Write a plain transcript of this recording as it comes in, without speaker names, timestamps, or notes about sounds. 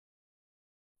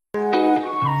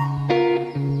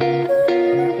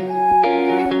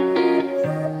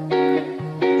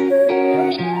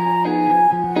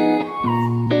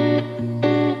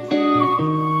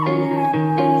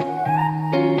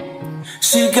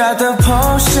got the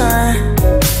potion.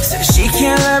 Said she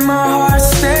can't let my heart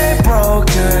stay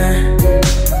broken.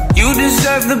 You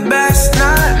deserve the best,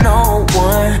 not no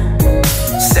one.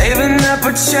 Saving up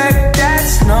a check,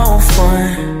 that's no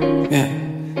fun.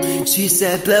 Yeah. She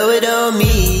said blow it on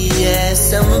me, yeah,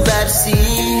 something about to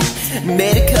see.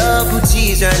 Made a couple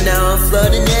G's, right now I'm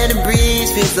floating in the breeze.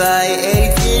 Feels like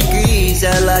 83 degrees,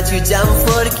 I locked you down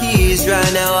for the keys.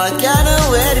 Right now I got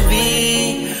nowhere to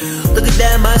be. Look at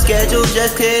that, my schedule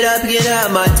just cleared up, get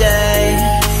out my day.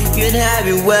 You can have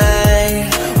your way,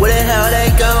 where the hell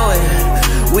they going?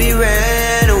 We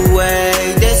ran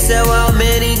away, they said how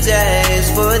many days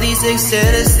for these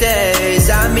extended stays.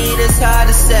 I mean it's hard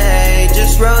to say,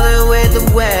 just rolling with the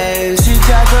waves. She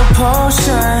got the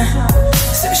potion,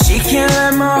 said she can't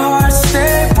let my heart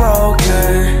stay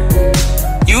broken.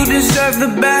 You deserve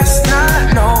the best,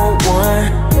 not no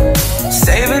one.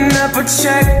 Saving up a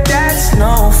check, that's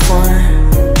no fun.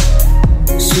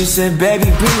 She said, baby,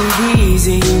 breathe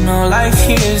easy, you know life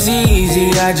here is easy.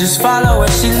 I just follow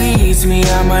where she leads me.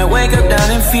 I might wake up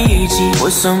down in Fiji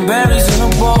with some berries in a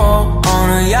bowl, on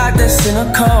a yacht that's in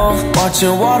a cove,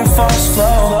 watching waterfalls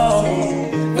flow.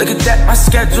 Look at that, my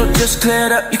schedule just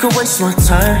cleared up. You can waste my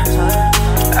time,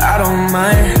 I don't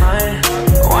mind.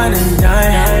 Wine and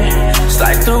dine,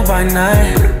 slide through by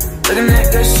night. Look at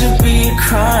that, that should be a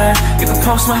crime. You can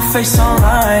post my face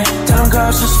online, tell them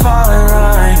girls just fall in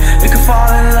line. We can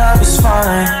fall in love, it's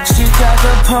fine. She got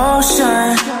the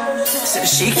potion, said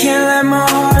she can't let my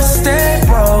heart stay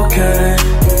broken.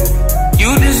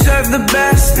 You deserve the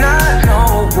best, not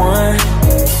no one.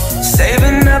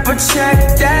 Saving up a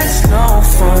check,